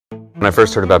When I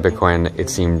first heard about Bitcoin, it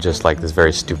seemed just like this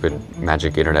very stupid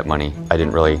magic internet money. I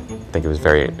didn't really think it was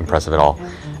very impressive at all.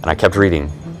 And I kept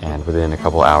reading, and within a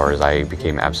couple hours I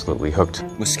became absolutely hooked.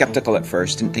 Was skeptical at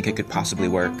first, didn't think it could possibly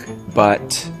work,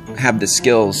 but have the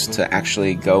skills to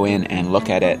actually go in and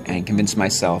look at it and convince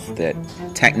myself that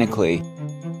technically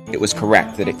it was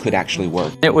correct, that it could actually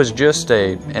work. It was just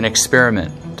an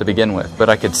experiment to begin with, but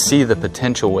I could see the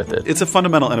potential with it. It's a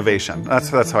fundamental innovation. That's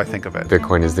how I think of it.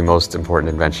 Bitcoin is the most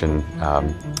important invention,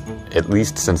 at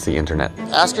least since the internet.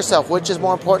 Ask yourself, which is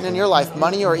more important in your life,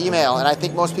 money or email? And I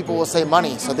think most people will say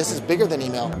money, so this is bigger than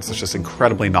email. It's just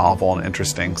incredibly novel and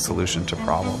interesting solution to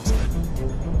problems.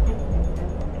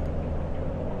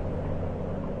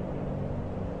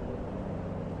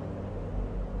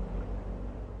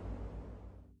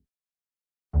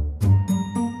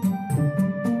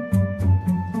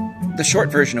 The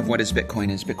short version of what is Bitcoin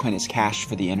is cash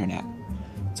for the internet.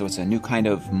 So it's a new kind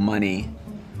of money,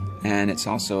 and it's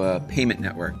also a payment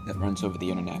network that runs over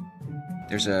the internet.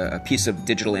 There's a piece of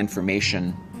digital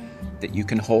information that you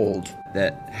can hold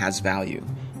that has value.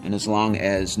 And as long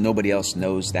as nobody else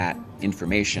knows that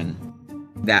information,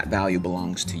 that value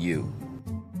belongs to you.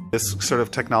 This sort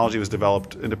of technology was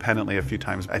developed independently a few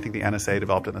times. I think the NSA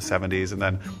developed it in the 70s, and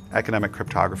then academic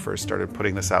cryptographers started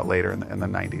putting this out later in the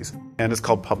 90s. And it's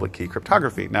called public key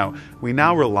cryptography. Now, we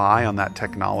now rely on that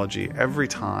technology every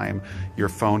time your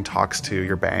phone talks to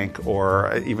your bank,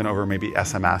 or even over maybe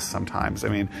SMS sometimes. I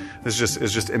mean, it's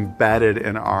just embedded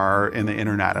in the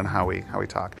internet and how we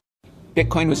talk.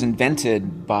 Bitcoin was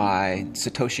invented by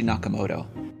Satoshi Nakamoto.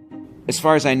 As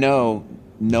far as I know,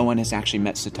 no one has actually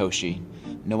met Satoshi.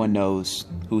 No one knows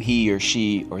who he or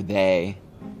she or they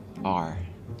are.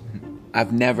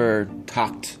 I've never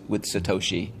talked with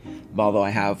Satoshi, although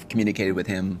I have communicated with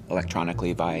him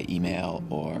electronically via email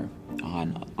or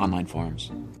on online forums.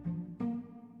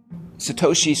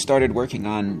 Satoshi started working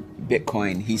on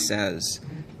Bitcoin, he says,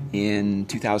 in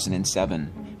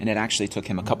 2007, and it actually took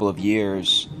him a couple of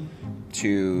years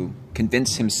to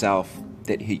convince himself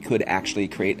that he could actually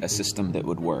create a system that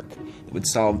would work, that would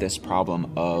solve this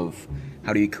problem of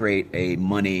how do you create a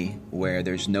money where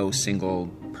there's no single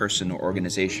person or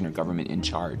organization or government in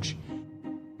charge.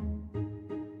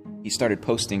 He started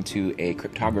posting to a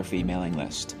cryptography mailing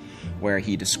list where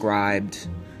he described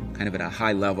kind of at a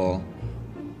high level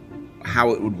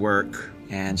how it would work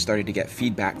and started to get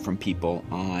feedback from people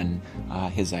on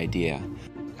his idea.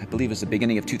 I believe it was the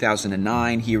beginning of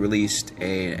 2009, he released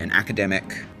an academic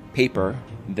paper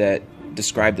that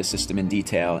described the system in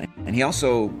detail. And he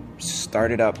also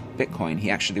started up Bitcoin.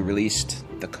 He actually released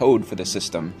the code for the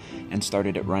system and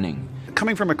started it running.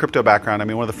 Coming from a crypto background, I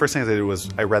mean, one of the first things I did was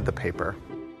I read the paper.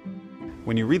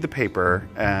 When you read the paper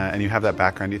and you have that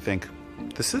background, you think,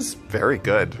 this is very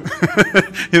good.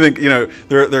 You think,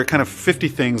 there are kind of 50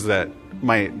 things that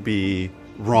might be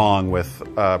wrong with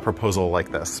a proposal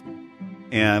like this.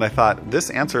 And I thought, this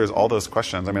answers all those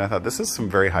questions. I mean, I thought, this is some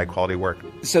very high quality work.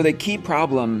 So the key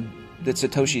problem that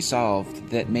Satoshi solved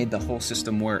that made the whole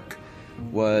system work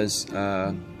was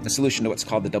the solution to what's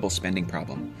called the double spending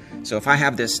problem. So if I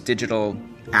have this digital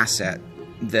asset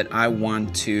that I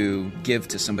want to give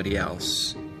to somebody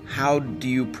else, how do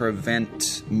you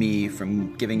prevent me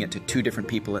from giving it to two different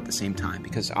people at the same time?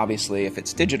 Because obviously if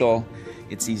it's digital,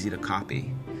 it's easy to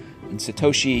copy. And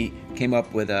Satoshi came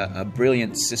up with a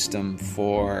brilliant system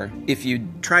for if you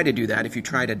try to do that, if you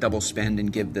try to double spend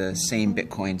and give the same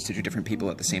Bitcoins to two different people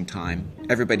at the same time,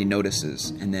 everybody notices,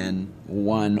 and then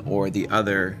one or the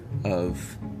other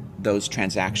of those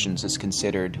transactions is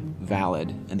considered valid,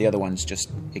 and the other one's just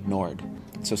ignored.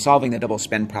 So solving the double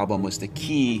spend problem was the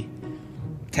key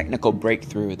technical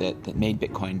breakthrough that made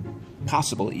Bitcoin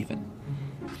possible even.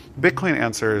 Bitcoin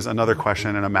answers another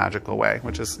question in a magical way,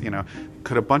 which is,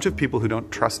 could a bunch of people who don't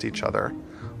trust each other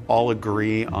all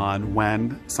agree on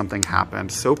when something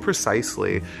happened so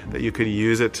precisely that you could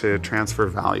use it to transfer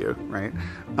value, right?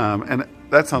 And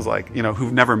that sounds like,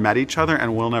 who've never met each other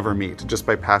and will never meet just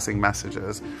by passing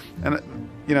messages. And,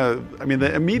 I mean,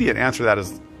 the immediate answer to that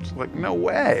is like, no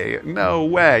way, no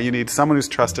way. You need someone who's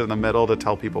trusted in the middle to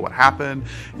tell people what happened.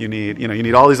 You need, you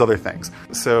need all these other things.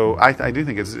 So I do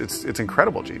think it's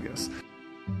incredible genius.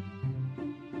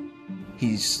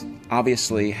 He's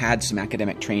obviously had some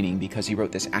academic training because he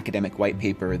wrote this academic white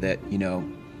paper that,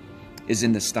 is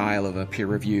in the style of a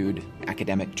peer-reviewed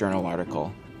academic journal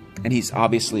article. And he's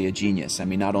obviously a genius. I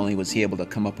mean, not only was he able to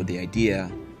come up with the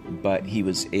idea, but he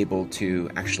was able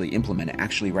to actually implement it,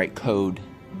 actually write code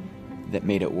that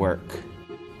made it work.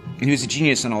 And he was a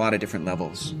genius on a lot of different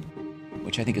levels,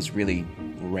 which I think is really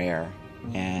rare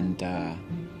and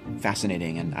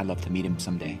fascinating, and I'd love to meet him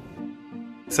someday.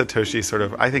 Satoshi sort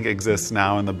of, I think, exists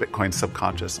now in the Bitcoin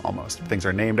subconscious almost. Things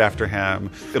are named after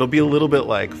him. It'll be a little bit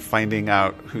like finding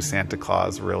out who Santa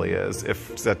Claus really is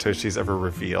if Satoshi's ever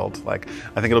revealed. Like,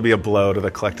 I think it'll be a blow to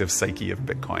the collective psyche of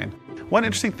Bitcoin. One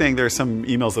interesting thing, there's some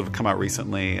emails that have come out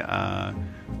recently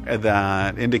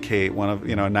that indicate one of, a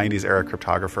 90s era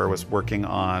cryptographer was working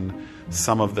on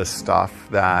some of this stuff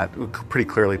that pretty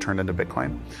clearly turned into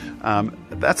Bitcoin.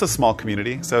 That's a small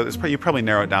community, so you probably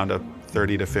narrow it down to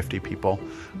 30 to 50 people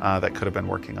that could have been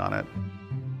working on it.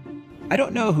 I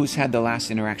don't know who's had the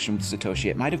last interaction with Satoshi.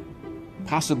 It might have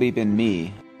possibly been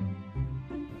me.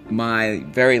 My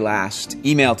very last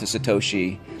email to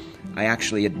Satoshi, I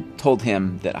actually had told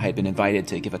him that I had been invited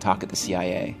to give a talk at the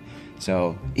CIA.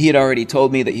 So he had already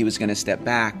told me that he was going to step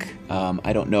back.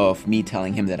 I don't know if me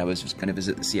telling him that I was just going to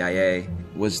visit the CIA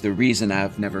was the reason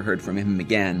I've never heard from him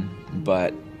again,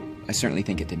 but I certainly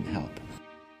think it didn't help.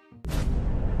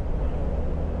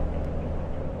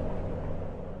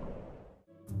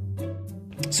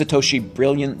 Satoshi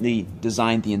brilliantly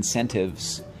designed the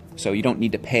incentives so you don't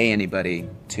need to pay anybody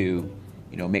to,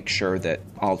 make sure that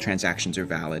all transactions are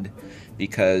valid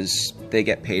because they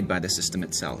get paid by the system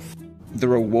itself. The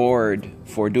reward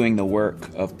for doing the work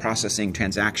of processing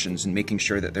transactions and making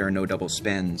sure that there are no double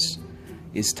spends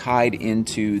is tied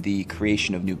into the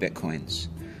creation of new bitcoins.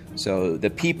 So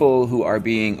the people who are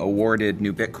being awarded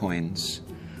new bitcoins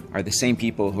are the same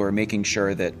people who are making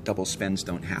sure that double spends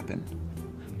don't happen.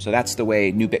 So that's the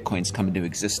way new bitcoins come into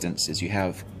existence, is you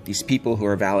have these people who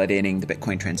are validating the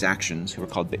Bitcoin transactions, who are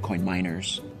called Bitcoin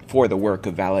miners, for the work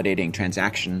of validating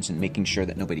transactions and making sure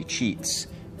that nobody cheats.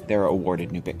 They're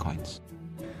awarded new bitcoins.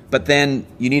 But then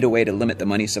you need a way to limit the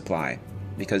money supply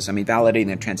because, validating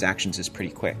the transactions is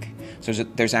pretty quick. So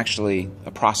there's actually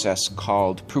a process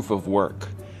called proof of work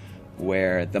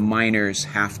where the miners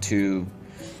have to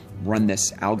run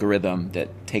this algorithm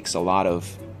that takes a lot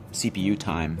of CPU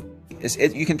time.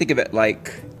 You can think of it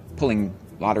like pulling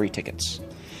lottery tickets.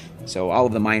 So all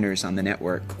of the miners on the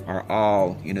network are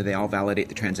all, they all validate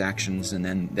the transactions, and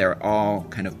then they're all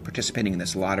kind of participating in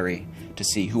this lottery to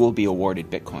see who will be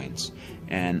awarded bitcoins.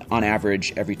 And on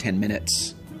average, every 10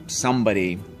 minutes,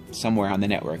 somebody somewhere on the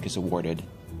network is awarded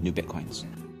new bitcoins.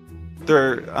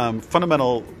 There are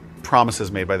fundamental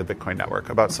promises made by the Bitcoin network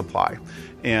about supply.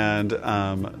 And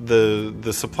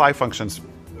the supply function's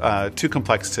too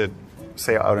complex to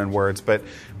say out in words, but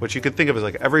what you could think of is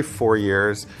like every 4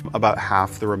 years, about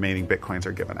half the remaining bitcoins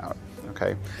are given out.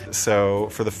 Okay, so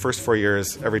for the first 4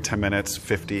 years, every 10 minutes,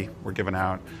 50 were given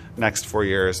out. Next 4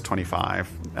 years, 25,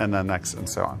 and then next, and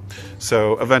so on.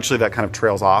 So eventually that kind of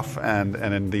trails off, and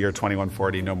in the year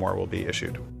 2140, no more will be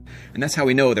issued. And that's how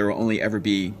we know there will only ever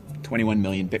be 21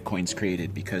 million bitcoins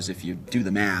created, because if you do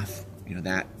the math,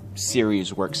 that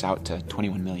series works out to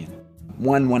 21 million.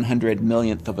 1/100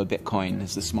 millionth of a bitcoin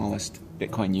is the smallest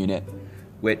bitcoin unit,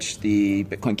 which the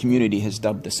Bitcoin community has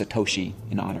dubbed the Satoshi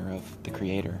in honor of the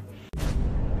creator.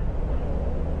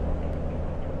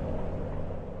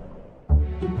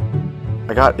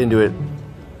 I got into it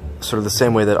sort of the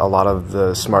same way that a lot of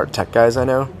the smart tech guys I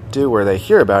know do, where they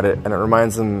hear about it and it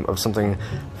reminds them of something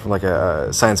from like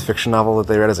a science fiction novel that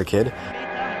they read as a kid.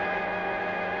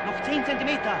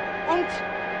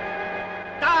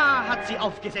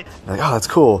 Like, oh, that's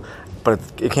cool, but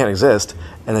it can't exist.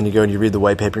 And then you go and you read the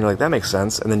white paper and you're like, that makes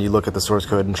sense. And then you look at the source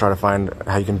code and try to find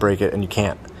how you can break it, and you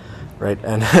can't, right?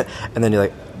 And and then you're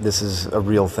like, this is a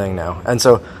real thing now. And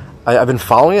so I've been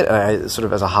following it, and I sort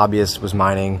of as a hobbyist was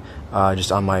mining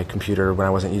just on my computer when I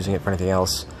wasn't using it for anything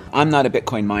else. I'm not a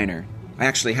Bitcoin miner. I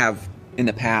actually have, in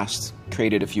the past,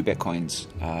 created a few Bitcoins.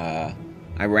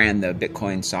 I ran the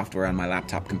Bitcoin software on my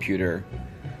laptop computer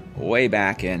way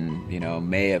back in,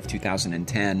 May of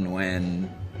 2010,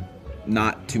 when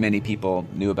not too many people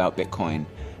knew about Bitcoin,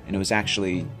 and it was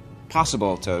actually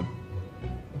possible to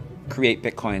create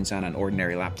Bitcoins on an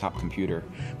ordinary laptop computer.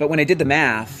 But when I did the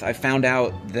math, I found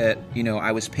out that,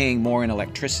 I was paying more in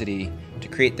electricity to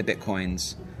create the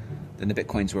Bitcoins than the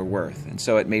Bitcoins were worth. And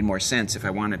so it made more sense, if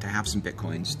I wanted to have some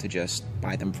Bitcoins, to just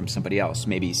buy them from somebody else,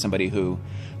 maybe somebody who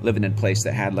lived in a place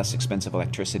that had less expensive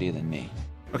electricity than me.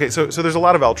 Okay, so there's a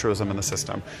lot of altruism in the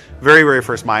system. Very, very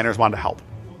first miners wanted to help.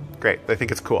 Great, they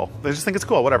think it's cool. They just think it's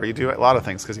cool, whatever. You do a lot of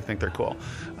things because you think they're cool.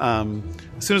 As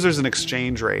soon as there's an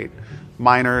exchange rate,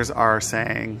 miners are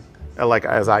saying, like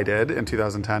as I did in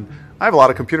 2010, I have a lot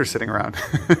of computers sitting around.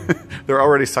 They're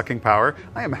already sucking power.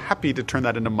 I am happy to turn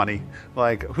that into money.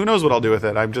 Like, who knows what I'll do with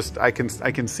it? I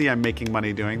can see I'm making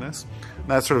money doing this. And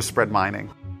that sort of spread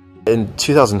mining. In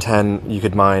 2010, you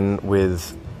could mine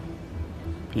with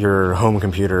your home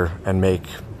computer and make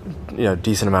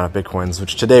decent amount of bitcoins,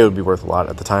 which today would be worth a lot.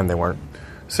 At the time, they weren't.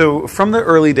 So from the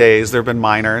early days, there have been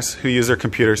miners who use their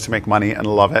computers to make money and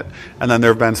love it. And then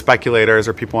there have been speculators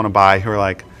or people want to buy who are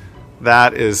like,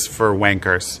 that is for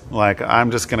wankers. Like, I'm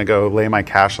just going to go lay my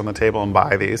cash on the table and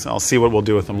buy these. I'll see what we'll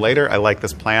do with them later. I like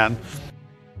this plan.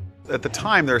 At the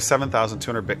time, there were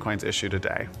 7,200 Bitcoins issued a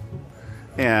day.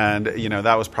 And,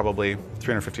 that was probably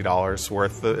 $350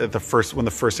 worth. When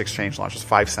the first exchange launched, was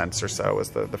 5 cents or so was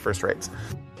the first rates.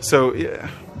 So,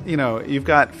 you've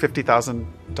got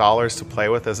 $50,000 to play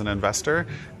with as an investor.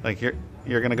 Like, you're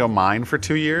going to go mine for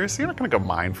 2 years? You're not going to go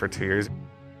mine for 2 years.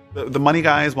 The money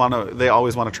guys they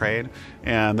always want to trade,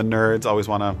 and the nerds always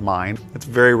want to mine. It's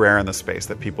very rare in this space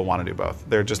that people want to do both.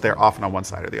 They're often on one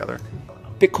side or the other.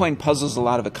 Bitcoin puzzles a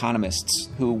lot of economists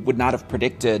who would not have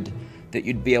predicted that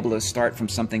you'd be able to start from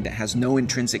something that has no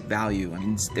intrinsic value. I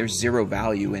mean, there's zero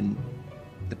value in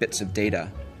the bits of data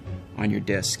on your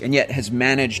disk, and yet has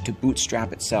managed to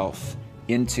bootstrap itself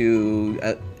into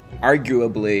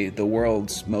arguably the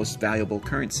world's most valuable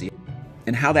currency.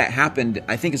 And how that happened,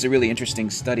 I think, is a really interesting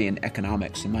study in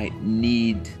economics. You might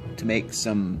need to make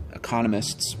some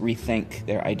economists rethink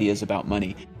their ideas about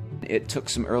money. It took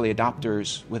some early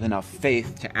adopters with enough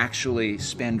faith to actually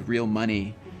spend real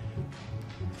money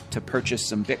to purchase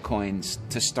some Bitcoins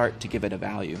to start to give it a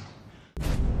value.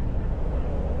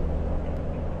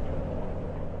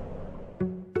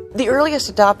 The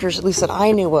earliest adopters, at least that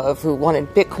I knew of, who wanted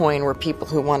Bitcoin were people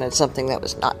who wanted something that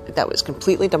was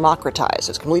completely democratized, it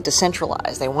was completely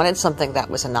decentralized. They wanted something that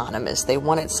was anonymous. They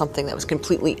wanted something that was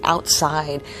completely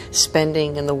outside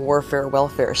spending in the warfare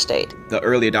welfare state. The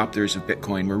early adopters of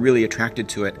Bitcoin were really attracted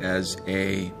to it as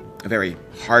a very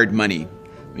hard money.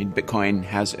 I mean, Bitcoin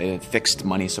has a fixed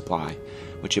money supply,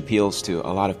 which appeals to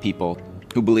a lot of people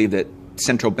who believe that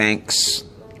central banks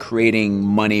creating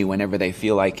money whenever they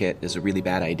feel like it is a really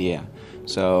bad idea.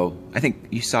 So I think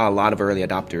you saw a lot of early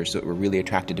adopters that were really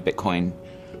attracted to Bitcoin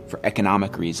for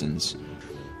economic reasons.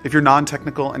 If you're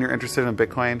non-technical and you're interested in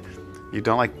Bitcoin, you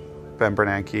don't like Ben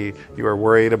Bernanke, you are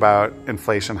worried about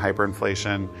inflation,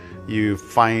 hyperinflation, you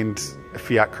find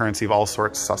fiat currency of all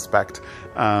sorts suspect,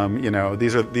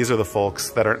 these are the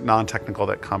folks that are non-technical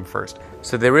that come first.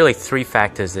 So there are really three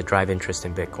factors that drive interest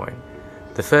in Bitcoin.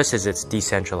 The first is its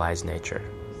decentralized nature.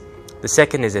 The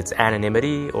second is its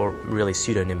anonymity, or really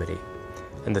pseudonymity.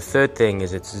 And the third thing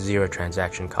is its zero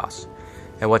transaction costs.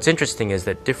 And what's interesting is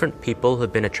that different people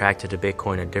have been attracted to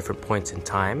Bitcoin at different points in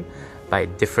time by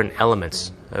different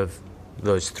elements of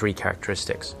those three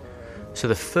characteristics. So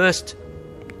the first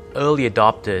early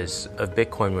adopters of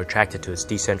Bitcoin were attracted to its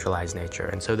decentralized nature.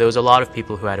 And so there was a lot of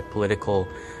people who had a political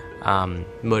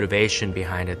motivation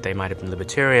behind it. They might have been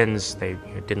libertarians. They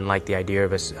didn't like the idea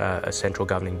of a central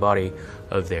governing body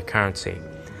of their currency,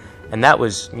 and that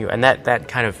was and that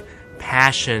kind of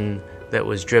passion that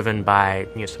was driven by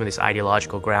some of these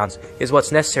ideological grounds is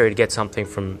what's necessary to get something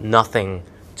from nothing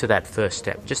to that first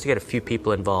step, just to get a few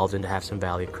people involved and to have some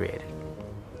value created.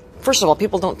 First of all,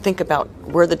 people don't think about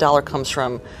where the dollar comes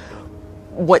from,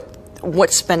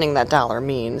 what spending that dollar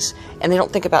means, and they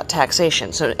don't think about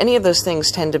taxation. So any of those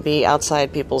things tend to be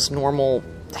outside people's normal.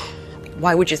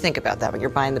 Why would you think about that when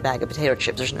you're buying the bag of potato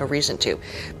chips? There's no reason to.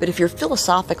 But if you're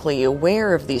philosophically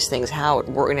aware of these things, how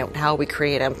we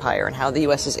create empire and how the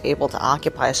U.S. is able to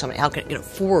occupy so many, how can it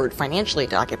afford financially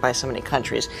to occupy so many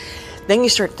countries, then you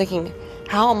start thinking,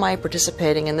 how am I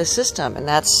participating in this system? And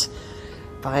that's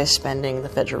by spending the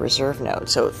Federal Reserve note.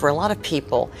 So for a lot of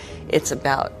people,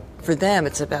 for them,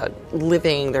 it's about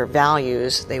living their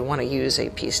values. They want to use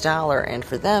a peace dollar, and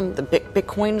for them, the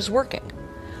Bitcoin is working.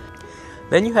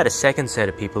 Then you had a second set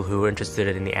of people who were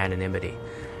interested in the anonymity,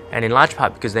 and in large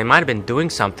part because they might have been doing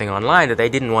something online that they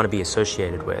didn't want to be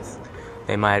associated with.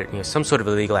 They might, some sort of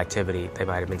illegal activity. They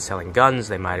might have been selling guns.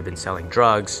 They might have been selling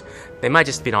drugs. They might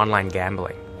just have been online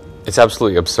gambling. It's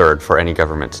absolutely absurd for any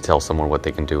government to tell someone what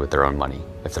they can do with their own money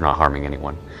if they're not harming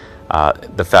anyone.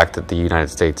 The fact that the United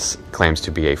States claims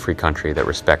to be a free country that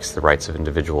respects the rights of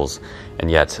individuals, and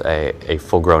yet a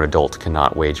full-grown adult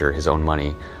cannot wager his own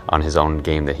money on his own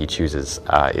game that he chooses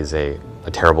is a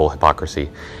terrible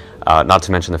hypocrisy. Not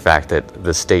to mention the fact that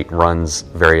the state runs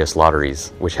various lotteries,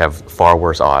 which have far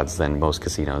worse odds than most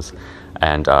casinos,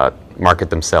 and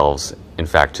market themselves, in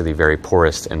fact, to the very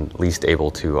poorest and least able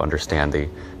to understand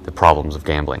the problems of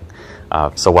gambling.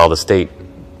 So while the state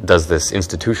does this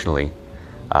institutionally,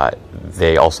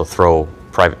 they also throw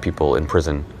private people in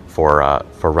prison for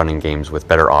running games with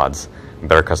better odds,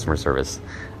 better customer service,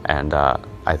 and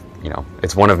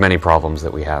it's one of many problems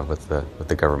that we have with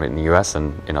the government in the U.S.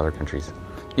 and in other countries.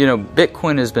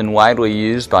 Bitcoin has been widely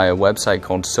used by a website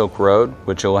called Silk Road,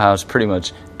 which allows pretty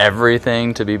much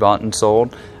everything to be bought and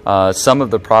sold. Some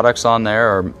of the products on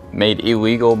there are made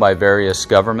illegal by various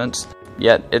governments,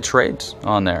 yet it trades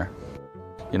on there.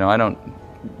 You know, I don't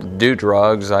do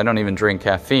drugs, I don't even drink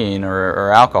caffeine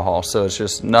or alcohol, so it's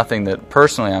just nothing that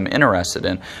personally I'm interested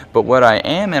in. But what I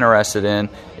am interested in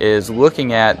is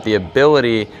looking at the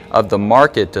ability of the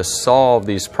market to solve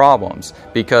these problems,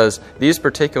 because these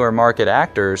particular market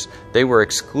actors, they were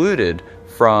excluded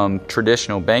from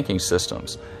traditional banking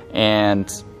systems,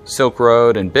 and Silk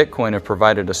Road and Bitcoin have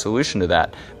provided a solution to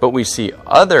that. But we see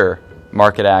other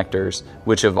market actors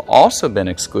which have also been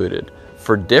excluded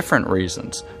for different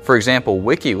reasons. For example,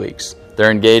 WikiLeaks,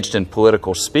 they're engaged in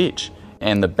political speech,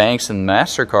 and the banks and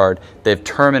MasterCard, they've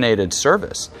terminated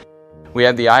service. We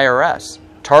have the IRS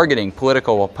targeting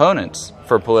political opponents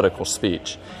for political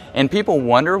speech. And people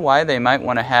wonder why they might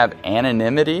want to have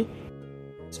anonymity.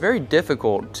 It's very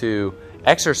difficult to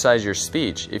exercise your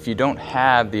speech if you don't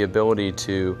have the ability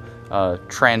to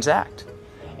transact.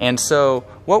 And so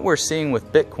what we're seeing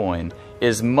with Bitcoin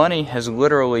is money has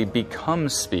literally become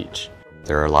speech.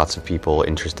 There are lots of people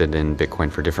interested in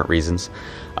Bitcoin for different reasons,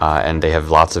 and they have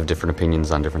lots of different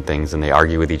opinions on different things, and they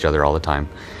argue with each other all the time.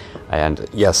 And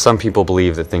yes, some people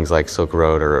believe that things like Silk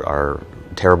Road are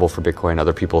terrible for Bitcoin.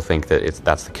 Other people think that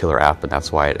that's the killer app, and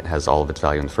that's why it has all of its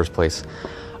value in the first place.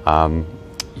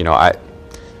 You know,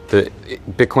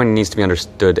 Bitcoin needs to be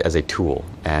understood as a tool,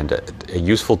 and a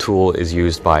useful tool is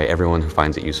used by everyone who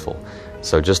finds it useful.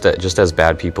 So just as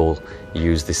bad people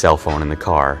use the cell phone in the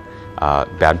car,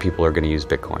 bad people are going to use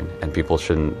Bitcoin, and people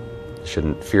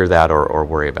shouldn't fear that or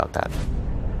worry about that.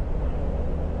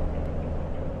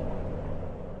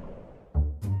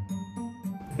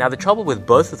 Now, the trouble with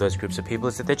both of those groups of people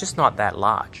is that they're just not that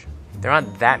large. There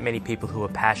aren't that many people who are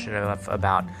passionate enough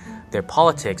about their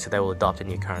politics that they will adopt a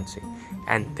new currency.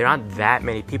 And there aren't that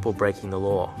many people breaking the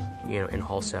law, you know, in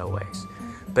wholesale ways.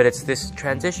 But it's this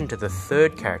transition to the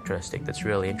third characteristic that's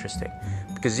really interesting,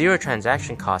 because zero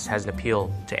transaction cost has an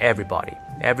appeal to everybody.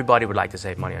 Everybody would like to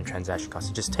save money on transaction costs.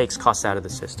 It just takes costs out of the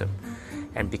system.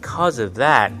 And because of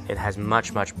that, it has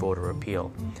much, much broader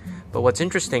appeal. But what's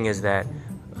interesting is that,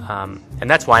 and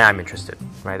that's why I'm interested,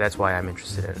 right? That's why I'm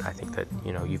interested in it. I think that,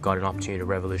 you know, you've got an opportunity to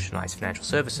revolutionize financial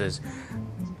services.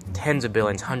 Tens of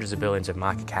billions, hundreds of billions of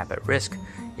market cap at risk.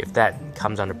 If that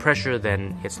comes under pressure,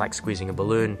 then it's like squeezing a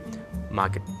balloon.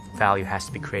 Market value has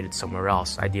to be created somewhere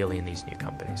else, ideally in these new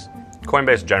companies.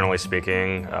 Coinbase, generally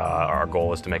speaking, our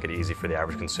goal is to make it easy for the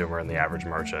average consumer and the average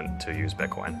merchant to use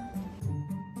Bitcoin.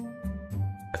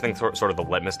 I think sort of the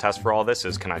litmus test for all this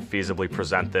is, can I feasibly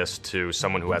present this to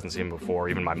someone who hasn't seen it before,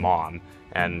 even my mom,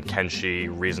 and can she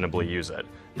reasonably use it?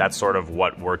 That's sort of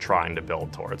what we're trying to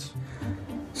build towards.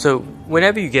 So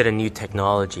whenever you get a new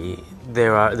technology,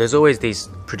 there's always these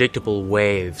predictable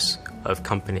waves of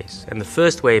companies. And the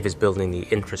first wave is building the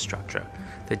infrastructure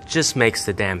that just makes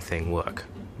the damn thing work,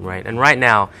 right? And right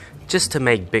now, just to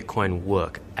make Bitcoin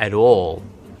work at all,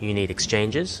 you need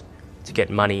exchanges to get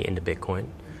money into Bitcoin.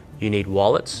 You need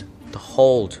wallets to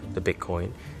hold the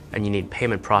Bitcoin, and you need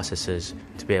payment processors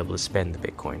to be able to spend the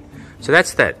Bitcoin. So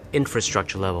that's that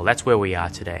infrastructure level. That's where we are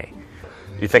today.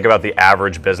 You think about the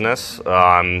average business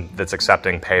that's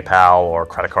accepting PayPal or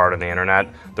credit card on the internet,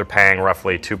 they're paying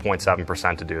roughly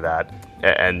 2.7% to do that.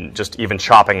 And just even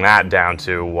chopping that down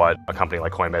to what a company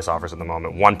like Coinbase offers at the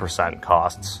moment, 1%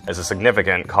 costs is a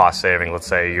significant cost saving. Let's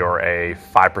say you're a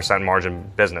 5% margin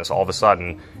business. All of a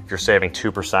sudden, if you're saving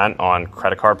 2% on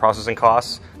credit card processing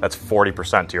costs, that's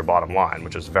 40% to your bottom line,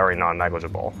 which is very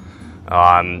non-negligible.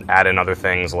 Add in other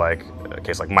things like a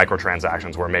case like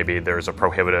microtransactions, where maybe there's a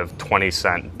prohibitive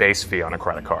 20-cent base fee on a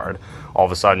credit card. All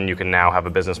of a sudden, you can now have a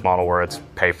business model where it's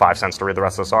pay 5 cents to read the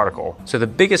rest of this article. So the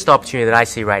biggest opportunity that I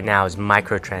see right now is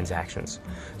microtransactions.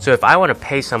 So if I want to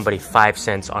pay somebody 5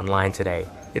 cents online today,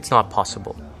 it's not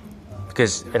possible.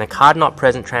 Because in a card not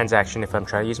present transaction, if I'm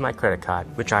trying to use my credit card,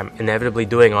 which I'm inevitably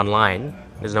doing online,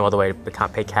 there's no other way, I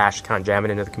can't pay cash, can't jam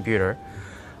it into the computer,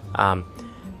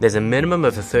 there's a minimum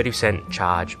of a 30%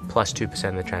 charge plus 2%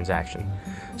 of the transaction.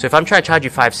 So if I'm trying to charge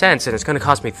you 5 cents and it's going to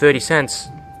cost me 30 cents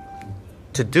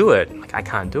to do it, like, I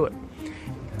can't do it.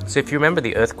 So if you remember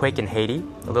the earthquake in Haiti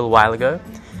a little while ago,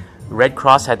 Red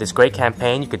Cross had this great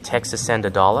campaign. You could text to send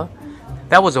 $1.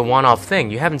 That was a one-off thing.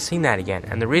 You haven't seen that again.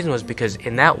 And the reason was because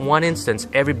in that one instance,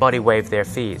 everybody waived their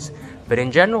fees. But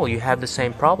in general, you have the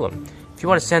same problem. If you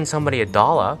want to send somebody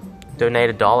 $1,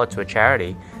 donate $1 to a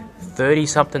charity,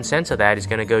 30-something cents of that is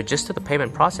going to go just to the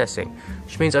payment processing,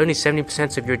 which means only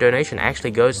 70% of your donation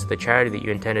actually goes to the charity that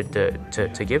you intended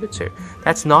to give it to.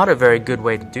 That's not a very good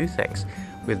way to do things.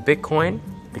 With Bitcoin,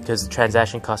 because the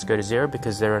transaction costs go to zero,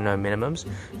 because there are no minimums.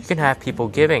 You can have people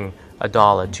giving $1,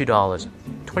 $2,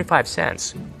 25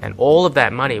 cents, and all of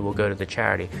that money will go to the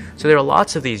charity. So there are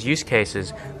lots of these use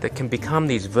cases that can become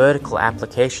these vertical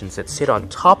applications that sit on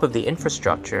top of the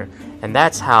infrastructure, and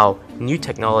that's how new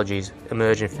technologies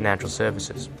emerge in financial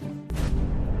services.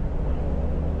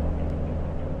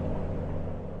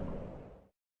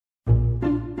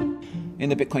 In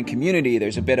the Bitcoin community,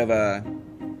 there's a bit of a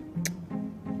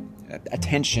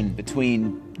tension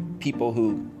between people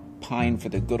who pine for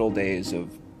the good old days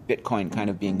of Bitcoin kind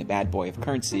of being the bad boy of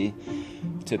currency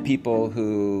to people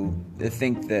who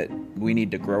think that we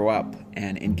need to grow up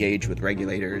and engage with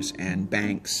regulators and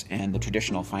banks and the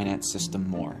traditional finance system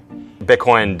more.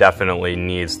 Bitcoin definitely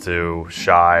needs to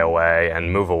shy away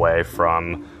and move away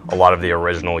from a lot of the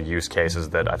original use cases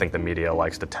that I think the media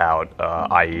likes to tout,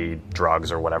 i.e.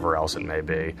 drugs or whatever else it may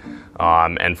be.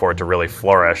 And for it to really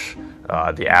flourish,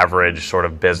 the average sort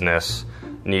of business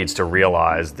needs to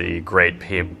realize the great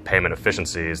payment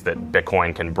efficiencies that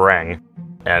Bitcoin can bring.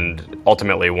 And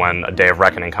ultimately, when a day of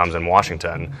reckoning comes in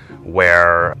Washington,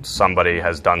 where somebody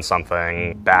has done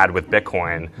something bad with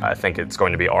Bitcoin, I think it's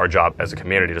going to be our job as a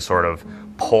community to sort of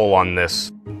pull on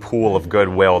this pool of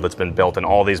goodwill that's been built in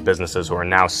all these businesses who are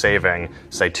now saving,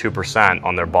 say, 2%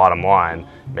 on their bottom line,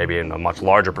 maybe in a much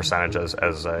larger percentage as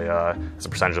a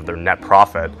percentage of their net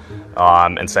profit,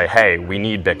 and say, hey, we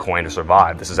need Bitcoin to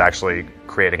survive. This is actually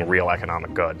creating real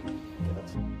economic good.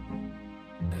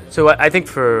 So I think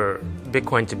for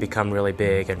Bitcoin to become really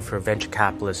big and for venture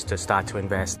capitalists to start to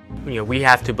invest, we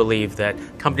have to believe that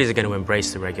companies are going to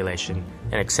embrace the regulation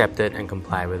and accept it and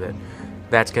comply with it.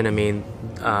 That's going to mean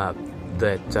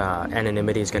that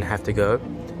anonymity is going to have to go,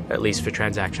 at least for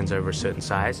transactions over a certain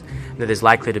size, and that there's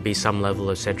likely to be some level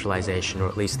of centralization, or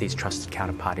at least these trusted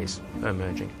counterparties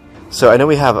emerging. So I know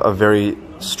we have a very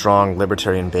strong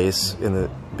libertarian base in the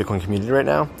Bitcoin community right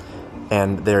now,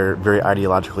 and they're very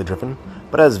ideologically driven.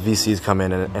 But as VCs come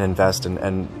in and invest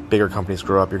and bigger companies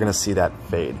grow up, you're going to see that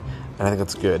fade. And I think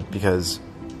that's good because,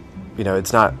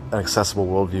 it's not an accessible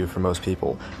worldview for most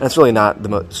people. And it's really not the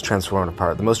most transformative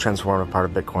part. The most transformative part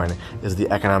of Bitcoin is the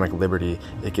economic liberty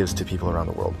it gives to people around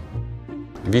the world.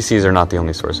 VCs are not the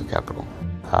only source of capital,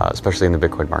 especially in the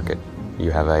Bitcoin market.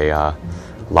 You have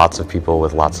lots of people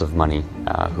with lots of money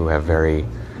who have very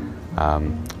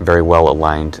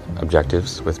well-aligned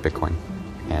objectives with Bitcoin.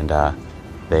 And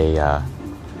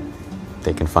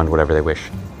they can fund whatever they wish.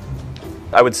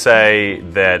 I would say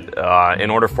that in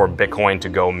order for Bitcoin to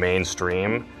go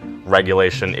mainstream,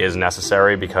 regulation is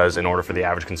necessary because in order for the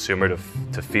average consumer to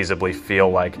feasibly feel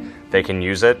like they can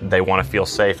use it, they want to feel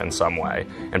safe in some way.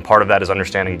 And part of that is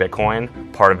understanding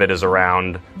Bitcoin. Part of it is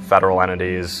around federal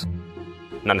entities.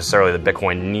 Not necessarily that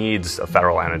Bitcoin needs a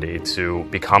federal entity to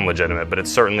become legitimate, but it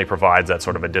certainly provides that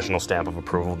sort of additional stamp of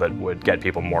approval that would get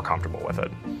people more comfortable with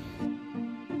it.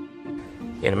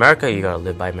 In America, you got to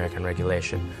live by American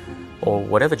regulation, or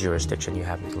whatever jurisdiction you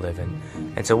happen to live in.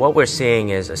 And so what we're seeing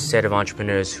is a set of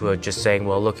entrepreneurs who are just saying,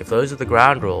 well, look, if those are the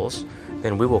ground rules,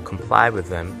 then we will comply with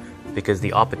them, because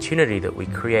the opportunity that we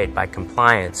create by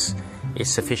compliance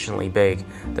is sufficiently big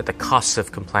that the costs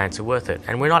of compliance are worth it.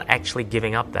 And we're not actually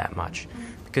giving up that much.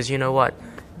 Because you know what?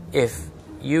 If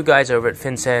you guys over at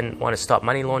FinCEN want to stop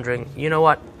money laundering, you know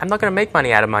what? I'm not going to make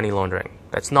money out of money laundering.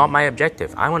 That's not my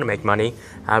objective. I want to make money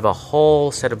out of a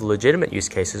whole set of legitimate use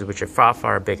cases which are far,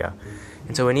 far bigger.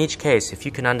 And so in each case, if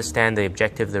you can understand the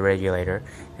objective of the regulator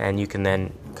and you can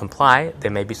then comply,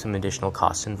 there may be some additional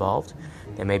costs involved.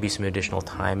 There may be some additional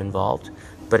time involved,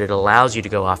 but it allows you to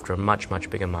go after a much, much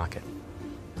bigger market.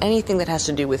 Anything that has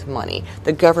to do with money,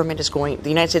 the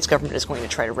United States government is going to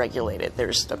try to regulate it.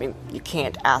 You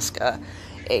can't ask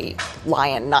a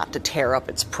lion not to tear up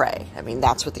its prey.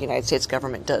 That's what the United States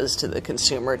government does to the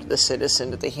consumer, to the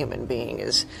citizen, to the human being,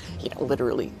 is,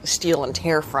 literally steal and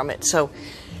tear from it. So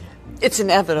it's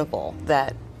inevitable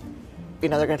that, they're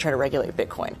going to try to regulate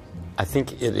Bitcoin. I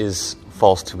think it is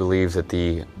false to believe that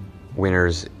the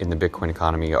winners in the Bitcoin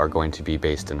economy are going to be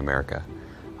based in America.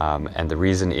 And the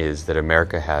reason is that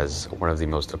America has one of the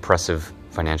most oppressive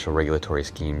financial regulatory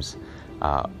schemes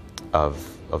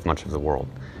of much of the world.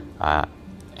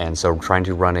 And so trying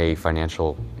to run a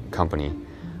financial company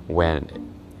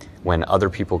when other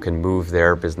people can move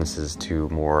their businesses to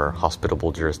more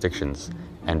hospitable jurisdictions,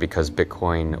 and because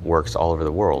Bitcoin works all over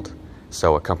the world,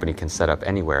 so a company can set up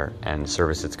anywhere and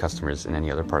service its customers in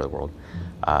any other part of the world,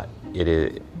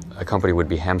 a company would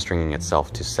be hamstringing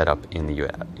itself to set up in the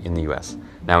U.S.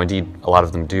 Now, indeed, a lot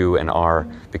of them do and are,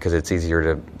 because it's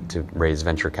easier to raise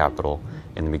venture capital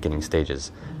in the beginning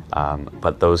stages.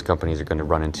 But those companies are going to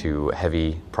run into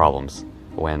heavy problems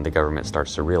when the government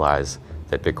starts to realize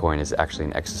that Bitcoin is actually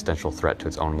an existential threat to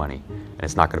its own money, and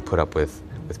it's not going to put up with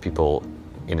people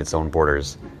in its own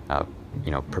borders,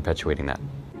 perpetuating that.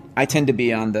 I tend to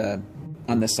be on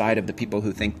the side of the people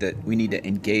who think that we need to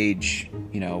engage,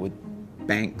 with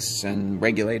banks and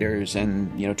regulators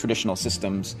and traditional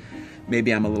systems.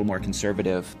 Maybe I'm a little more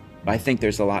conservative. I think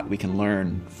there's a lot we can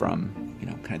learn from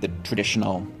kind of the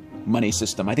traditional money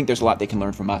system. I think there's a lot they can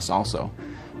learn from us also.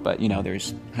 But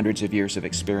there's hundreds of years of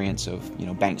experience of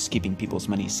banks keeping people's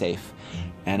money safe,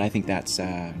 and I think that's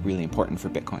really important for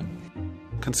Bitcoin.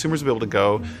 Consumers will be able to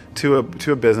go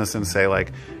to a business and say,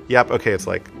 like, yep, okay, it's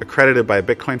like accredited by a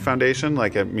Bitcoin Foundation,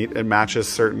 like it matches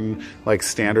certain like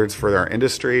standards for our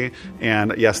industry,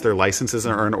 and yes, their licenses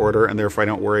are in order, and therefore I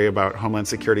don't worry about Homeland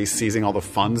Security seizing all the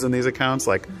funds in these accounts.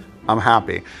 Like, I'm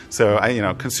happy. So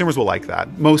consumers will like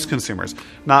that. Most consumers,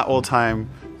 not old-time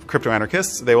crypto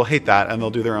anarchists, they will hate that and they'll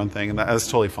do their own thing, and that's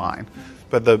totally fine.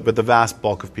 But the vast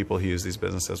bulk of people who use these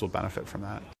businesses will benefit from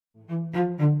that.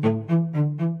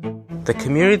 The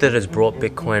community that has brought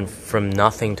Bitcoin from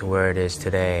nothing to where it is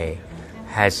today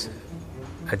has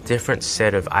a different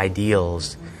set of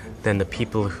ideals than the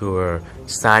people who are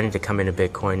starting to come into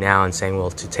Bitcoin now and saying, well,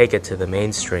 to take it to the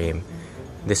mainstream,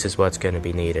 this is what's going to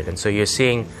be needed. And so you're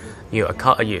seeing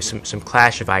some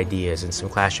clash of ideas and some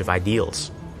clash of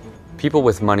ideals. People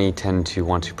with money tend to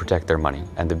want to protect their money,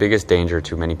 and the biggest danger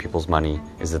to many people's money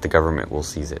is that the government will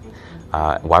seize it.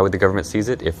 Why would the government seize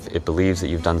it? If it believes that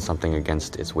you've done something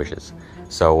against its wishes.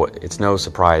 So it's no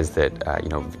surprise that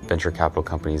venture capital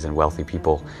companies and wealthy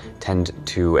people tend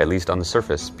to, at least on the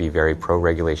surface, be very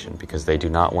pro-regulation, because they do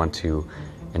not want to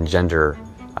engender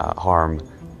harm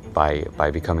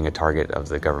by becoming a target of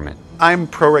the government. I'm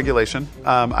pro-regulation.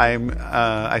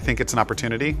 I think it's an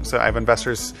opportunity. So I have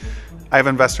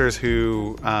investors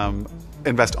who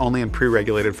invest only in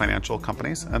pre-regulated financial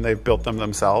companies, and they've built them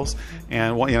themselves.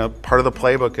 And part of the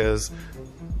playbook is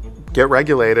get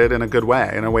regulated in a good way,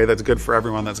 in a way that's good for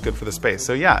everyone, that's good for the space.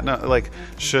 So yeah,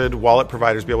 should wallet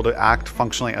providers be able to act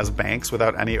functionally as banks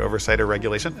without any oversight or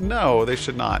regulation? No, they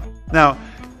should not. Now,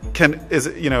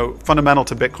 fundamental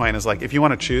to Bitcoin is like, if you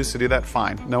want to choose to do that,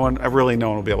 fine. No one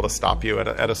will be able to stop you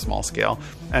at a small scale.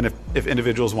 And if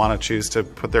individuals want to choose to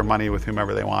put their money with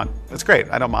whomever they want, that's great.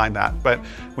 I don't mind that. But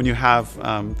when you have,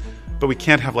 but we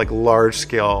can't have like large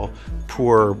scale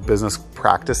poor business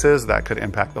practices that could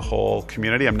impact the whole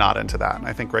community. I'm not into that. And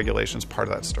I think regulation is part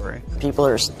of that story. People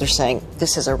they're saying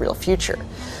this is a real future.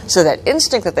 So that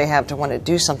instinct that they have to want to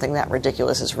do something that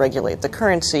ridiculous is regulate the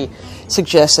currency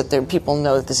suggests that people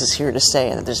know that this is here to stay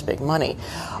and that there's big money.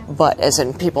 But as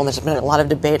in people, and there's been a lot of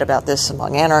debate about this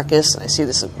among anarchists, and I see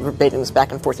this debating this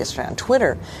back and forth yesterday on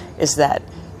Twitter, is that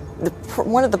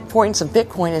one of the points of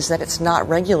Bitcoin is that it's not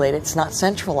regulated, it's not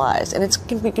centralized, and it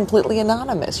can be completely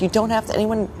anonymous. You don't have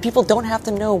to, people don't have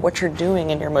to know what you're doing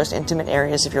in your most intimate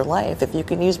areas of your life if you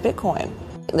can use Bitcoin.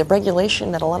 The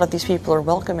regulation that a lot of these people are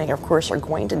welcoming, of course, it's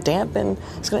going to dampen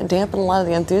a lot of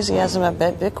the enthusiasm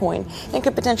about Bitcoin and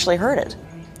could potentially hurt it.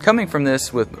 Coming from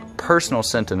this with personal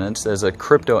sentiments as a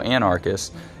crypto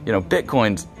anarchist,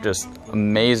 Bitcoin's just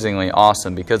amazingly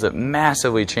awesome because it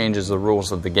massively changes the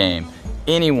rules of the game.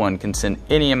 Anyone can send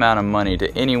any amount of money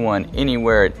to anyone,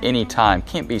 anywhere, at any time.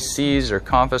 Can't be seized or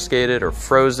confiscated or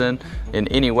frozen in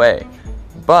any way.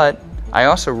 But I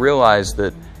also realize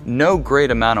that no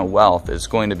great amount of wealth is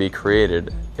going to be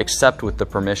created except with the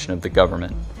permission of the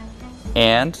government.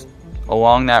 And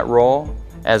along that role,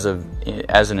 as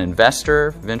an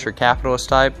investor, venture capitalist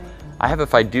type, I have a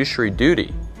fiduciary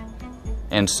duty.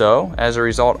 And so, as a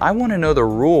result, I want to know the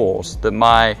rules that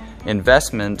my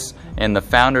investments and the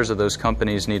founders of those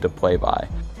companies need to play by.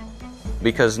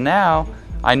 Because now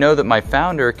I know that my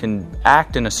founder can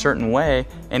act in a certain way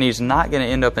and he's not going to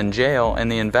end up in jail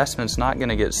and the investment's not going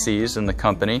to get seized in the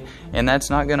company and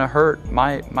that's not going to hurt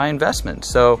my investment.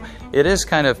 So it is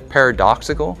kind of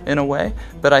paradoxical in a way,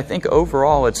 but I think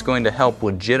overall it's going to help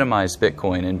legitimize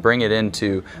Bitcoin and bring it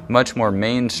into much more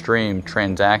mainstream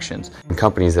transactions.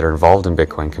 Companies that are involved in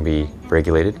Bitcoin can be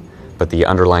regulated, but the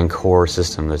underlying core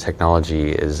system, the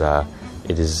technology, is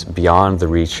beyond the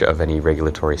reach of any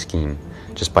regulatory scheme,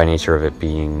 just by nature of it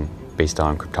being based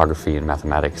on cryptography and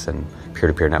mathematics and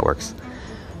peer-to-peer networks.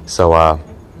 So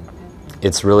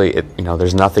it's really,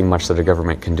 there's nothing much that a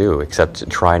government can do except to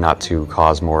try not to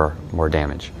cause more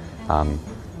damage.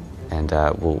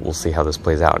 We'll see how this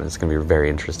plays out. It's going to be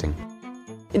very interesting.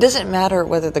 It doesn't matter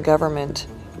whether the government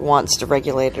wants to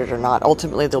regulate it or not.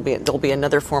 Ultimately, there'll be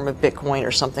another form of Bitcoin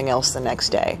or something else the next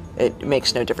day. It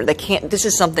makes no difference. This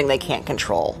is something they can't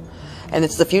control, and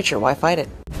it's the future. Why fight it?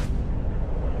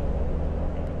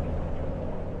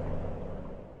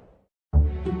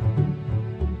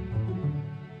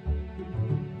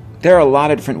 There are a lot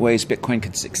of different ways Bitcoin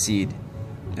could succeed.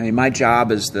 I mean, my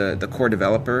job as the core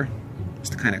developer is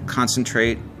to kind of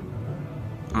concentrate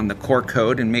on the core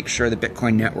code and make sure the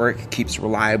Bitcoin network keeps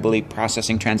reliably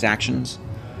processing transactions,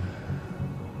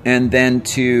 and then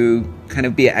to kind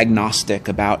of be agnostic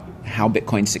about how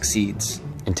Bitcoin succeeds.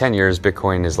 In 10 years,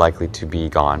 Bitcoin is likely to be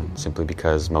gone simply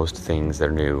because most things that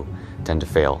are new tend to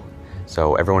fail.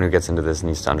 So everyone who gets into this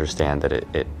needs to understand that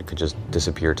it could just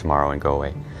disappear tomorrow and go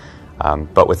away.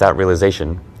 But with that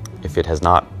realization, if it has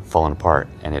not fallen apart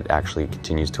and it actually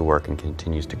continues to work and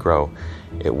continues to grow,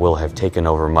 it will have taken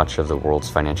over much of the world's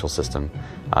financial system.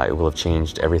 It will have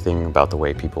changed everything about the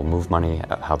way people move money,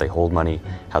 how they hold money,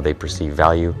 how they perceive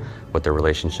value, what their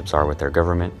relationships are with their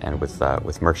government and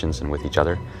with merchants and with each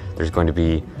other. There's going to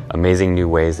be amazing new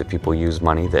ways that people use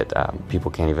money that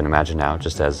people can't even imagine now,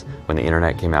 just as when the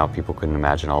internet came out, people couldn't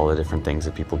imagine all the different things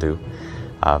that people do.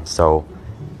 So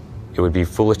it would be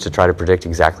foolish to try to predict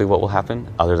exactly what will happen,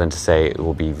 other than to say it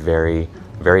will be very,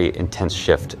 very intense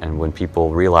shift. And when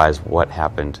people realize what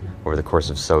happened over the course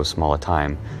of so small a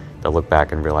time, they'll look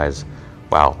back and realize,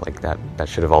 wow, like that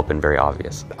should have all been very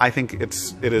obvious. I think it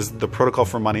is the protocol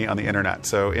for money on the internet.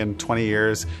 So in 20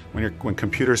 years, when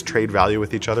computers trade value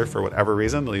with each other for whatever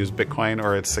reason, they'll use Bitcoin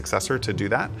or its successor to do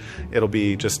that. It'll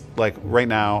be just like right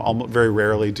now, very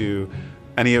rarely does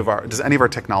any of our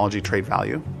technology trade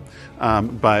value.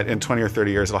 But in 20 or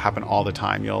 30 years, it'll happen all the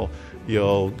time. You'll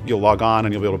log on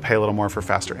and you'll be able to pay a little more for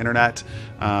faster internet.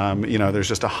 There's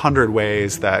just 100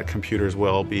 ways that computers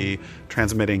will be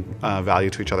transmitting value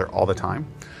to each other all the time.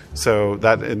 So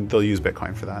they'll use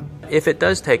Bitcoin for that. If it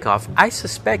does take off, I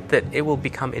suspect that it will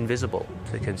become invisible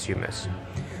to consumers.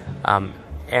 And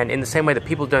in the same way that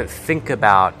people don't think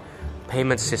about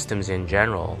payment systems in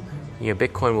general,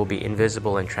 Bitcoin will be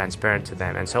invisible and transparent to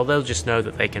them, and so they'll just know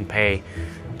that they can pay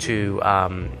to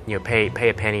pay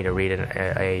a penny to read an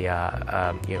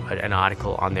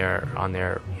article on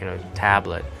their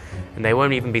tablet, and they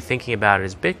won't even be thinking about it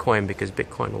as Bitcoin, because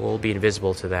Bitcoin will all be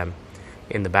invisible to them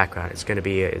in the background. It's going to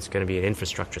be an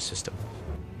infrastructure system.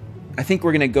 I think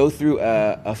we're going to go through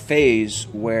a phase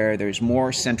where there's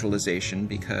more centralization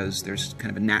because there's kind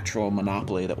of a natural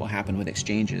monopoly that will happen with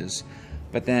exchanges.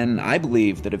 But then I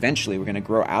believe that eventually we're going to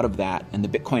grow out of that, and the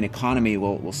Bitcoin economy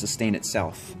will sustain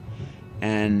itself.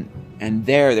 And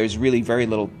there's really very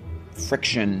little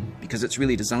friction, because it's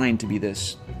really designed to be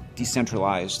this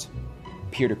decentralized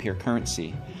peer-to-peer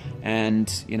currency. And,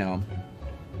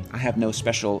 I have no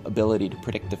special ability to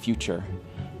predict the future,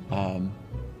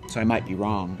 so I might be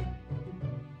wrong.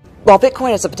 While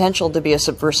Bitcoin has the potential to be a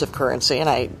subversive currency, and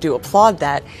I do applaud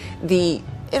that,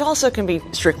 it also can be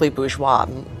strictly bourgeois.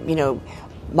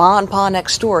 Ma and Pa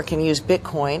next door can use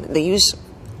Bitcoin. They use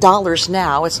dollars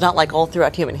now. It's not like all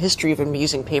throughout human history we've been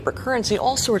using paper currency.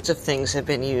 All sorts of things have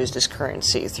been used as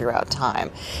currency throughout time.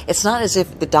 It's not as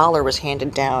if the dollar was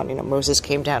handed down. Moses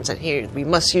came down and said, "Here, we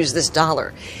must use this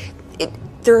dollar."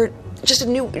 We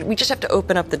just have to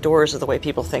open up the doors of the way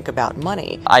people think about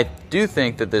money. I do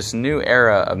think that this new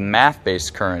era of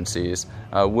math-based currencies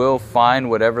will find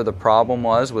whatever the problem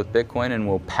was with Bitcoin and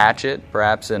will patch it,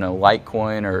 perhaps in a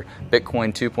Litecoin or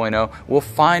Bitcoin 2.0. We'll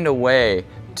find a way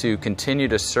to continue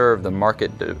to serve the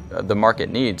market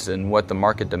needs and what the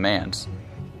market demands.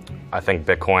 I think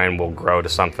Bitcoin will grow to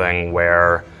something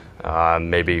where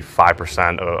maybe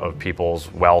 5% of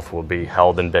people's wealth will be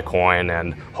held in Bitcoin,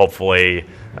 and hopefully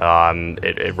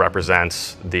it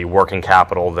represents the working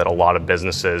capital that a lot of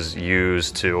businesses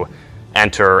use to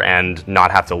enter and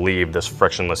not have to leave this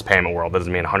frictionless payment world. That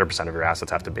doesn't mean 100% of your assets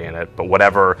have to be in it, but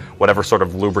whatever sort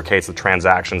of lubricates the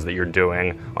transactions that you're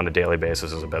doing on a daily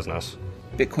basis as a business.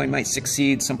 Bitcoin might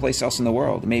succeed someplace else in the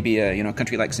world. Maybe a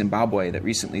country like Zimbabwe that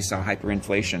recently saw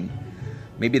hyperinflation.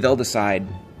 Maybe they'll decide,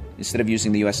 instead of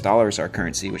using the US dollar as our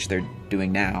currency, which they're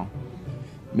doing now,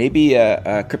 maybe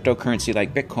a cryptocurrency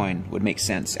like Bitcoin would make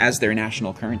sense as their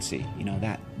national currency.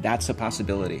 That's a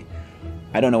possibility.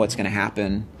 I don't know what's going to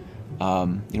happen.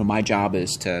 My job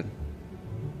is to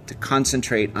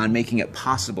concentrate on making it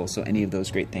possible so any of those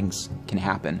great things can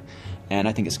happen. And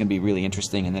I think it's going to be really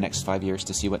interesting in the next 5 years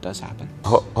to see what does happen.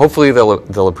 Hopefully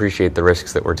they'll appreciate the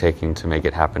risks that we're taking to make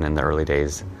it happen in the early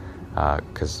days,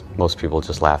 because most people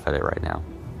just laugh at it right now.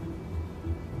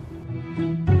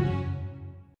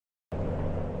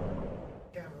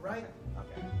 Right?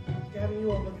 Okay. Gavin, you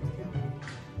won't look at the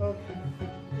camera. Okay.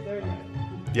 There you go.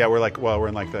 Yeah, we're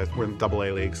in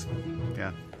AA leagues.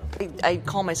 Yeah. I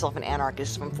call myself an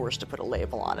anarchist if I'm forced to put a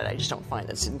label on it. I just don't find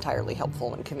it's entirely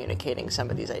helpful in communicating some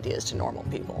of these ideas to normal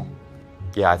people.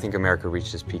 Yeah, I think America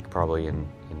reached its peak probably in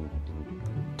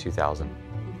 2000,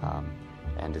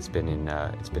 and it's been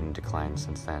in decline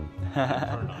since then.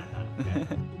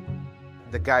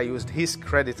 the guy used his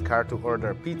credit card to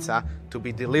order pizza to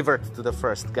be delivered to the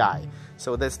first guy.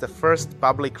 So that's the first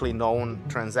publicly known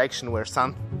transaction where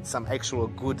some actual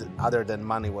good other than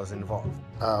money was involved.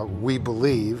 We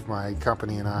believe, my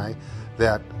company and I,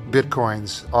 that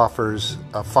Bitcoins offers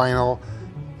a final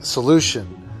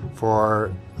solution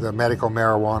for the medical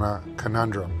marijuana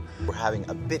conundrum. We're having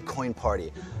a Bitcoin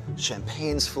party.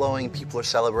 Champagne's flowing, people are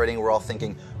celebrating, we're all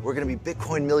thinking, we're going to be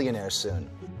Bitcoin millionaires soon.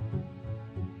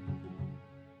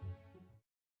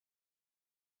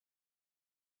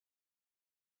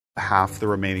 Half the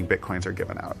remaining Bitcoins are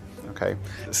given out, okay?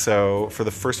 So for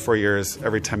the first 4 years,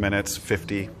 every 10 minutes,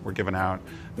 50 were given out.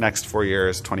 Next 4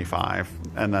 years, 25,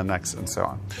 and then next, and so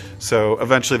on. So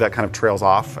eventually that kind of trails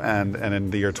off, and in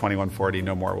the year 2140,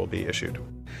 no more will be issued.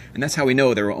 And that's how we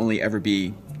know there will only ever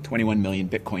be 21 million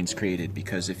Bitcoins created,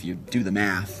 because if you do the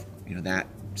math, that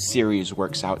series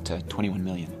works out to 21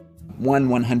 million.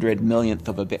 1/100 millionth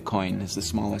of a Bitcoin is the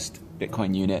smallest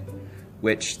Bitcoin unit,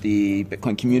 which the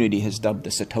Bitcoin community has dubbed the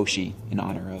Satoshi in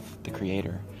honor of the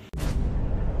creator.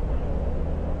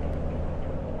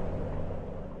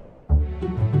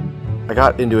 I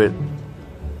got into it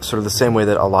sort of the same way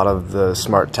that a lot of the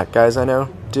smart tech guys I know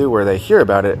do, where they hear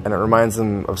about it and it reminds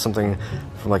them of something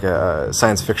from like a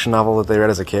science fiction novel that they read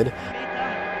as a kid.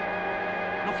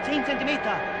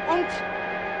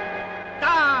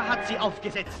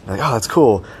 Like, oh, that's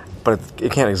cool, but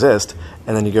it can't exist.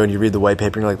 And then you go and you read the white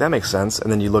paper and you're like, that makes sense.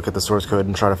 And then you look at the source code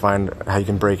and try to find how you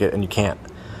can break it, and you can't,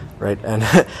 right? And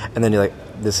and then you're like,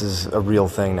 this is a real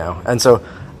thing now. And so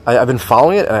I've been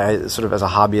following it, and I sort of as a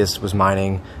hobbyist was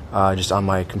mining just on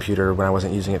my computer when I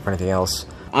wasn't using it for anything else.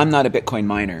 I'm not a Bitcoin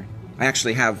miner. I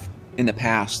actually have, in the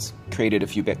past, created a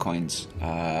few Bitcoins.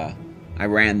 I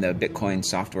ran the Bitcoin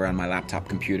software on my laptop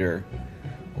computer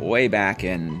way back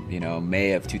in,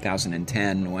 May of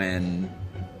 2010, when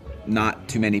not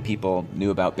too many people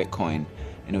knew about Bitcoin,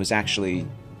 and it was actually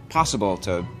possible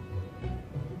to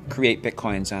create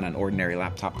Bitcoins on an ordinary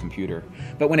laptop computer.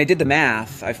 But when I did the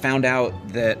math, I found out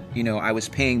that, I was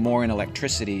paying more in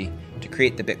electricity to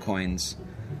create the Bitcoins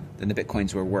than the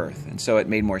Bitcoins were worth. And so it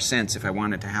made more sense, if I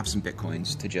wanted to have some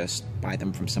Bitcoins, to just buy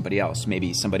them from somebody else,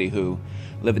 maybe somebody who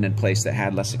lived in a place that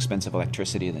had less expensive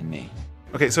electricity than me.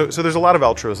 Okay, so there's a lot of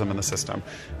altruism in the system.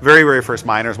 Very, very first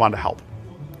miners wanted to help.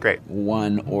 Great.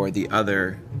 One or the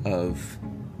other of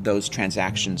those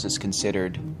transactions is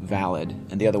considered valid,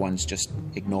 and the other one's just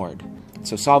ignored.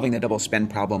 So solving the double spend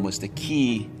problem was the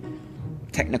key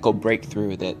technical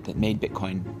breakthrough that made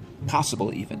Bitcoin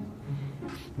possible even.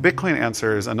 Bitcoin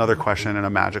answers another question in a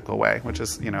magical way, which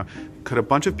is, could a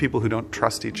bunch of people who don't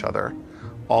trust each other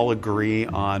all agree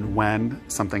on when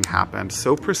something happened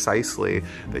so precisely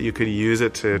that you could use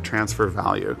it to transfer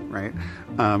value, right?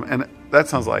 And that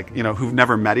sounds like, who've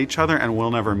never met each other and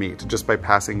will never meet just by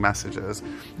passing messages.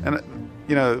 And,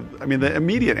 the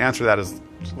immediate answer to that is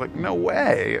like, no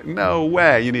way, no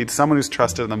way. You need someone who's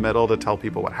trusted in the middle to tell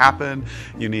people what happened.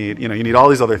 You need all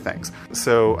these other things.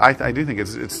 So I do think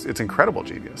it's incredible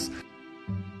genius.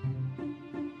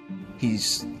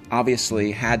 He's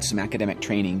obviously had some academic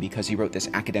training, because he wrote this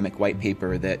academic white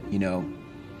paper that,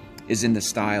 is in the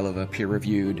style of a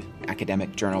peer-reviewed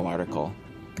academic journal article.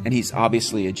 And he's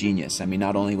obviously a genius.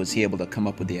 Not only was he able to come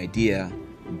up with the idea,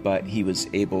 but he was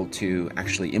able to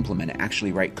actually implement it,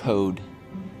 actually write code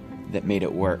that made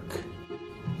it work.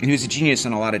 And he was a genius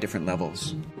on a lot of different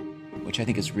levels, which I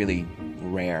think is really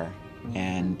rare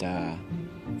and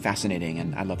fascinating,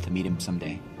 and I'd love to meet him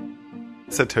someday.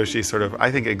 Satoshi sort of, I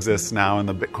think, exists now in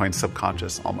the Bitcoin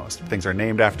subconscious almost. Things are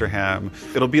named after him.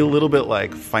 It'll be a little bit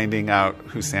like finding out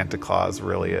who Santa Claus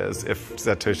really is if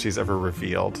Satoshi's ever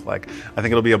revealed. I think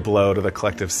it'll be a blow to the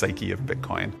collective psyche of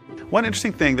Bitcoin. One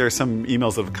interesting thing, there are some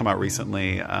emails that have come out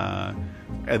recently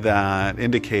that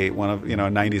indicate one of, a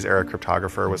 90s era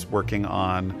cryptographer was working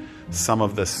on some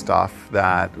of this stuff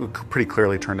that pretty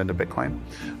clearly turned into Bitcoin.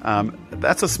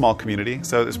 That's a small community,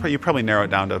 so you probably narrow it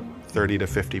down to 30 to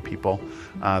 50 people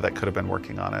that could have been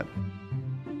working on it.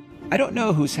 I don't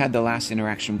know who's had the last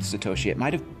interaction with Satoshi. It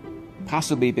might have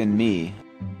possibly been me.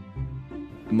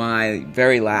 My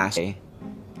very last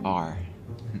are.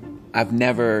 I've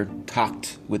never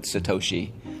talked with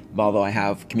Satoshi, although I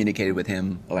have communicated with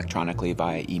him electronically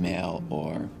via email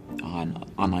or on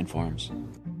online forums.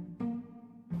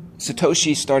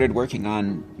 Satoshi started working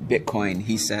on Bitcoin,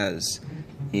 he says,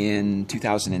 in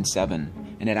 2007.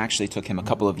 And it actually took him a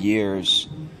couple of years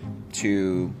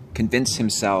to convince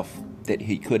himself that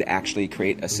he could actually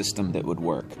create a system that would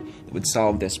work, that would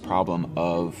solve this problem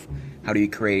of how do you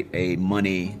create a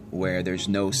money where there's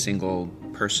no single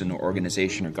person or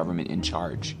organization or government in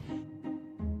charge.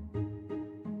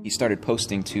 He started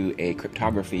posting to a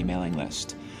cryptography mailing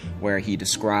list where he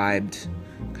described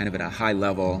kind of at a high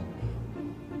level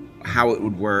how it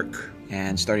would work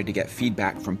and started to get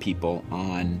feedback from people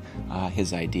on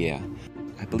his idea.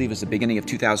 I believe it was the beginning of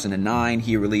 2009,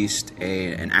 he released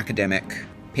an academic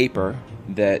paper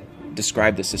that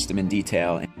described the system in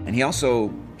detail. And he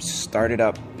also started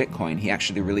up Bitcoin. He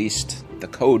actually released the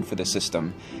code for the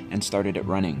system and started it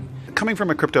running. Coming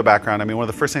from a crypto background, I mean, one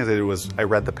of the first things I did was I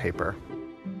read the paper.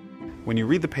 When you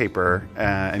read the paper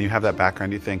and you have that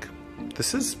background, you think,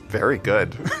 this is very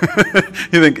good.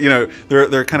 You think, you know,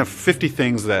 there are kind of 50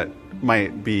 things that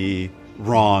might be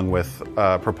wrong with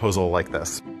a proposal like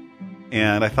this.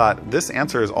 And I thought, this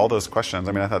answers all those questions.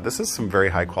 I mean, I thought, this is some very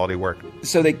high quality work.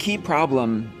 So the key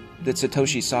problem that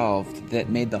Satoshi solved that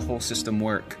made the whole system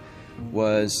work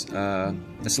was the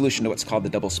solution to what's called the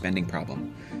double spending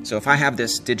problem. So if I have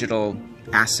this digital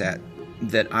asset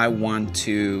that I want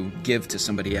to give to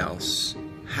somebody else,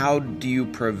 how do you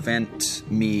prevent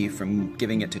me from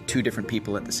giving it to two different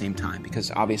people at the same time?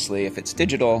 Because obviously if it's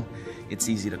digital, it's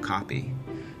easy to copy.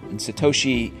 And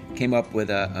Satoshi came up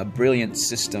with a brilliant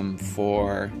system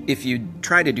for if you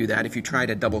try to do that, if you try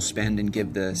to double spend and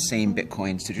give the same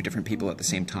Bitcoins to two different people at the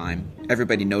same time,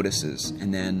 everybody notices,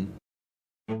 and then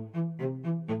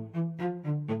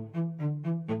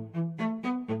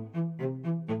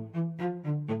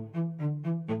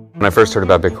when I first heard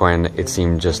about Bitcoin, it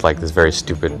seemed just like this very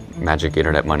stupid magic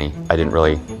internet money. I didn't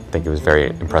really think it was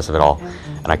very impressive at all.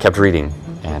 And I kept reading,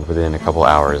 and within a couple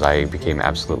hours I became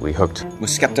absolutely hooked.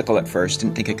 Was skeptical at first,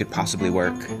 didn't think it could possibly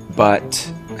work,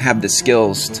 but have the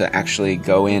skills to actually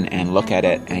go in and look at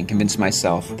it and convince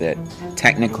myself that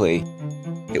technically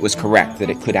it was correct, that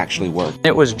it could actually work.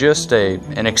 It was just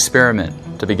an experiment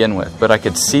to begin with, but I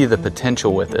could see the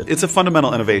potential with it. It's a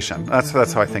fundamental innovation. That's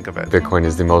how I think of it. Bitcoin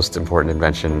is the most important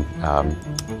invention,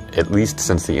 at least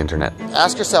since the internet.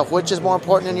 Ask yourself, which is more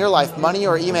important in your life, money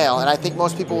or email? And I think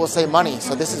most people will say money,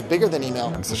 so this is bigger than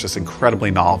email. It's just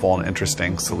incredibly novel and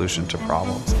interesting solution to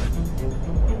problems.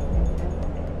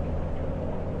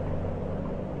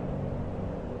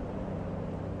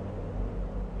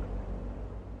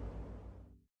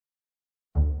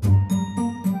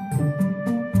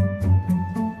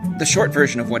 The short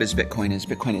version of what is Bitcoin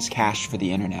is cash for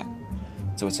the internet.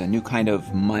 So it's a new kind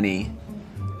of money,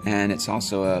 and it's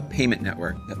also a payment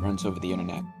network that runs over the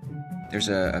internet. There's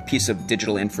a piece of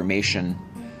digital information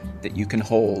that you can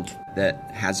hold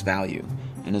that has value.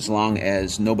 And as long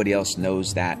as nobody else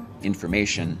knows that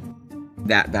information,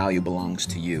 that value belongs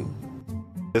to you.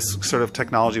 This sort of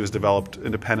technology was developed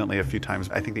independently a few times.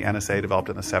 I think the NSA developed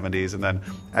it in the 70s, and then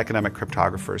academic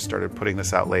cryptographers started putting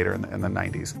this out later in the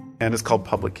 90s. And it's called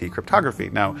public key cryptography.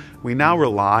 Now, we now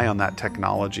rely on that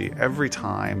technology every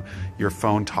time your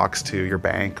phone talks to your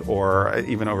bank, or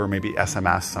even over maybe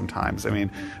SMS sometimes. I mean,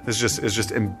 it's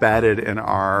just embedded in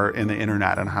the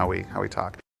internet and how we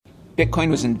talk. Bitcoin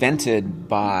was invented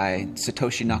by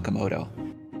Satoshi Nakamoto.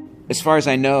 As far as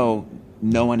I know,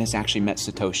 no one has actually met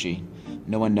Satoshi.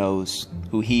 No one knows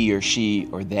who he or she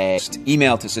or they.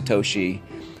 Email to Satoshi,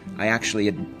 I actually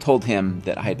had told him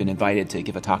that I had been invited to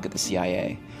give a talk at the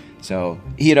CIA. So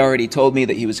he had already told me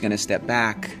that he was going to step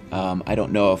back. I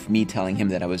don't know if me telling him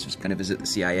that I was going to visit the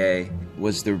CIA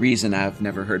was the reason I've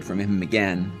never heard from him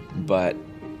again, but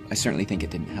I certainly think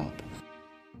it didn't help.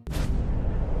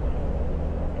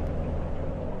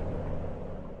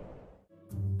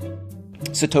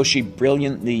 Satoshi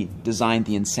brilliantly designed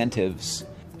the incentives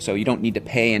so you don't need to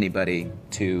pay anybody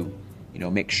to,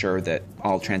 make sure that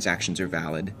all transactions are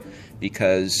valid,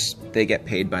 because they get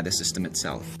paid by the system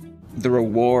itself. The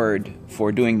reward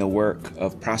for doing the work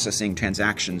of processing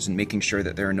transactions and making sure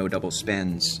that there are no double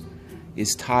spends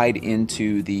is tied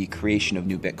into the creation of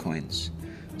new Bitcoins.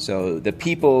 So the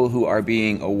people who are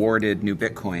being awarded new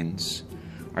Bitcoins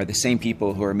are the same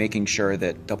people who are making sure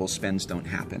that double spends don't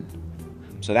happen.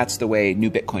 So that's the way new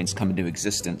Bitcoins come into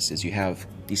existence, is you have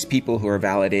these people who are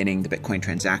validating the Bitcoin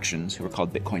transactions, who are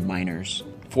called Bitcoin miners,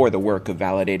 for the work of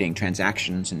validating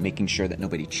transactions and making sure that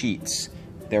nobody cheats.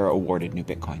 They're awarded new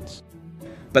Bitcoins.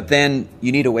 But then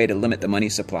you need a way to limit the money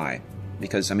supply,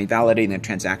 because, validating the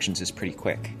transactions is pretty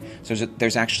quick. So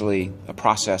there's actually a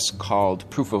process called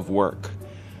proof of work,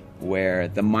 where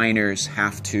the miners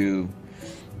have to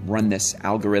run this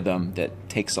algorithm that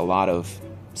takes a lot of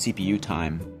CPU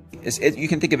time. You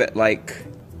can think of it like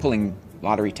pulling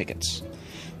lottery tickets.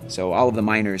 So all of the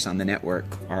miners on the network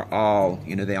are all,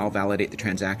 they all validate the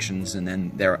transactions, and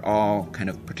then they're all kind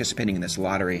of participating in this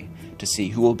lottery to see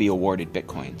who will be awarded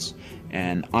Bitcoins.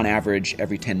 And on average,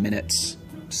 every 10 minutes,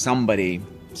 somebody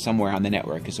somewhere on the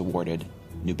network is awarded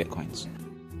new Bitcoins.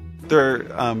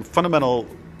 There are fundamental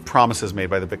promises made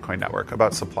by the Bitcoin network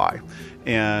about supply.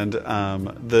 And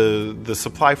the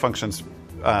supply function's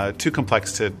too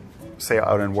complex to say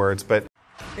out in words, but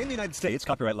in the United States,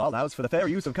 copyright law allows for the fair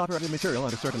use of copyrighted material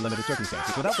under certain limited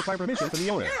circumstances without requiring permission from the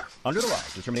owner. Under the law,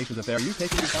 determinations of fair use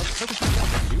take into account the purpose of the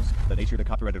copyrighted use, the nature of the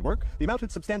copyrighted work, the amount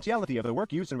and substantiality of the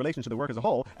work used in relation to the work as a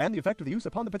whole, and the effect of the use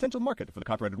upon the potential market for the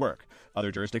copyrighted work.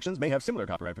 Other jurisdictions may have similar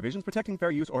copyright provisions protecting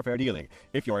fair use or fair dealing.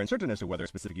 If you are uncertain as to whether a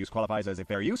specific use qualifies as a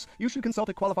fair use, you should consult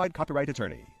a qualified copyright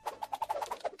attorney.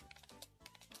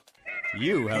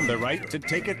 You have the right to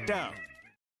take it down.